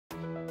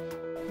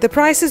The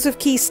prices of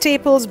key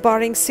staples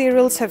barring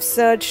cereals have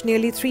surged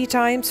nearly 3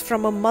 times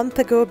from a month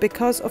ago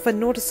because of a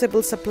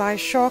noticeable supply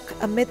shock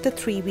amid the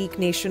 3-week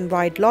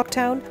nationwide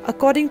lockdown,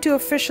 according to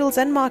officials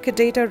and market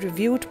data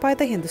reviewed by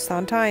the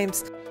Hindustan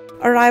Times.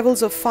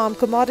 Arrivals of farm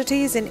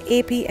commodities in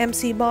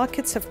APMC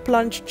markets have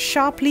plunged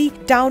sharply,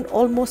 down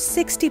almost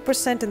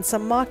 60% in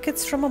some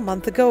markets from a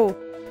month ago.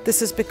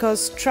 This is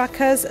because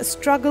truckers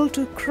struggle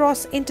to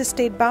cross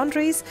interstate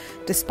boundaries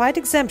despite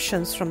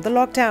exemptions from the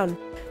lockdown.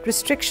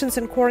 Restrictions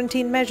and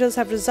quarantine measures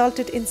have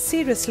resulted in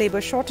serious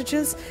labor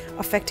shortages,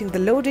 affecting the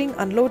loading,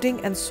 unloading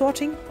and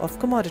sorting of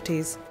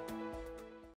commodities.